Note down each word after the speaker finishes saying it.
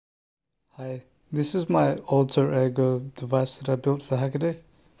Hi, this is my AlterErgo device that I built for Hackaday.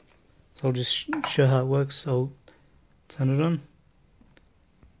 So I'll just show how it works. I'll turn it on.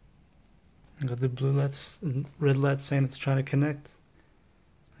 I got the blue lights and red lights saying it's trying to connect.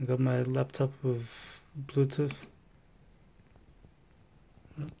 I got my laptop with Bluetooth.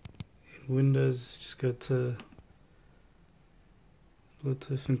 In Windows, just go to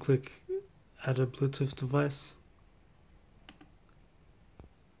Bluetooth and click Add a Bluetooth device.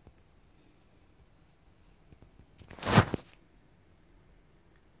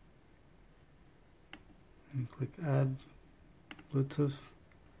 And click Add Bluetooth.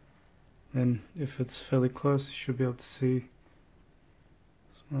 Then if it's fairly close, you should be able to see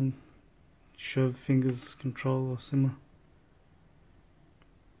this one. Show fingers control or similar.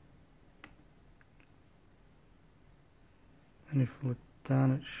 And if you look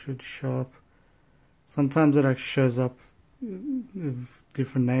down, it should show up. Sometimes it actually shows up with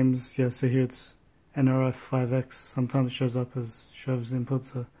different names. Yeah, so here it's NRF5X. Sometimes it shows up as shows input,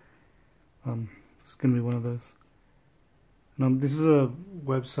 so it's going to be one of those. And, this is a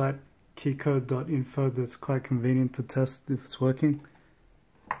website, keycode.info, that's quite convenient to test if it's working.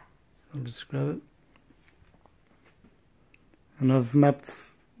 I'll just grab it. And I've mapped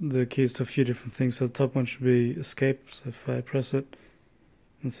the keys to a few different things. So the top one should be escape. So if I press it,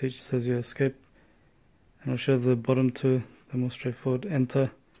 and see it says yeah, escape. And I'll show the bottom two, they're more straightforward,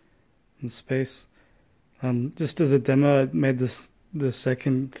 enter and space. Just as a demo, I made the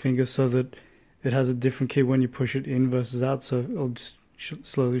second finger so that it has a different key when you push it in versus out. So I'll just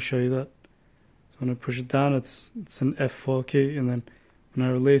slowly show you that. So when I push it down, it's an F4 key, and then when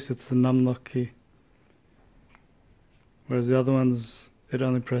I release, it's the numlock key. Whereas the other ones, it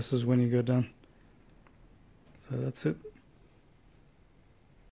only presses when you go down. So that's it.